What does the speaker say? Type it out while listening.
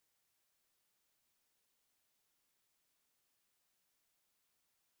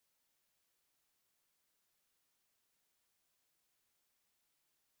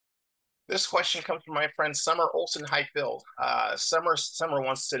This question comes from my friend Summer Olson Highfield. Summer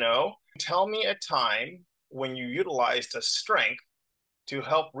wants to know, tell me a time when you utilized a strength to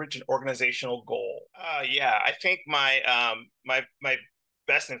help reach an organizational goal. Yeah, I think my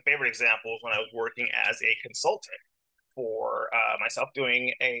best and favorite example is when I was working as a consultant for myself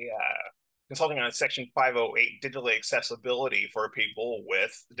doing a consulting on Section 508 digital accessibility for people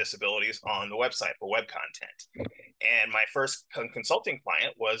with disabilities on the website for web content. And my first consulting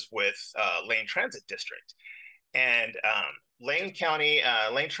client was with Lane Transit District. And Lane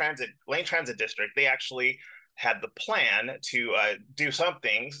Transit District, they actually had the plan to do some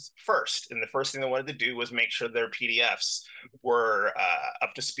things first. And the first thing they wanted to do was make sure their PDFs were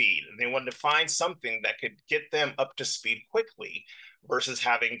up to speed. And they wanted to find something that could get them up to speed quickly versus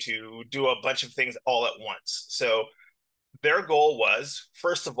having to do a bunch of things all at once. So their goal was,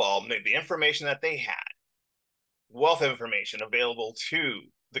 first of all, make the information that they had, wealth of information available to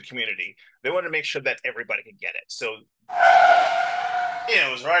the community. They wanted to make sure that everybody could get it. So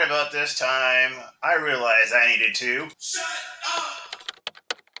it was right about this time I realized I needed to shut up.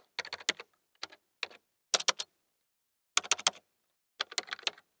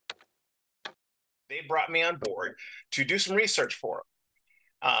 They brought me on board to do some research for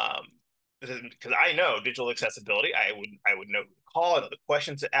them. Because I know digital accessibility, I would know who to call, I know the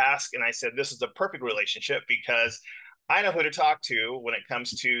questions to ask, and I said this is a perfect relationship because I know who to talk to when it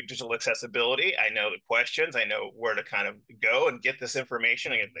comes to digital accessibility. I know the questions, I know where to kind of go and get this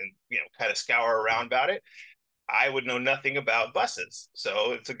information and kind of scour around about it. I would know nothing about buses,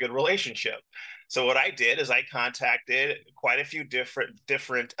 so it's a good relationship. So what I did is I contacted quite a few different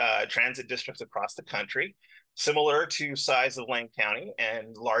transit districts across the country, similar to size of Lane County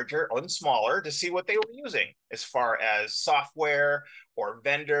and larger and smaller, to see what they were using as far as software or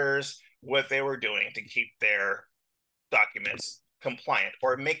vendors, what they were doing to keep their documents compliant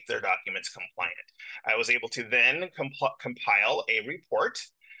or make their documents compliant. I was able to then compile a report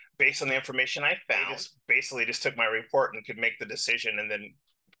based on the information I found. Basically just took my report and could make the decision and then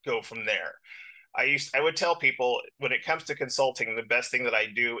go from there. I would tell people when it comes to consulting, the best thing that I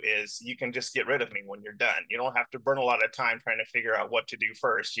do is you can just get rid of me when you're done. You don't have to burn a lot of time trying to figure out what to do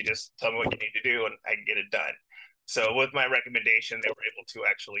first. You just tell me what you need to do and I can get it done. So with my recommendation, they were able to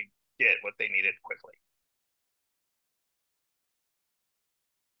actually get what they needed quickly.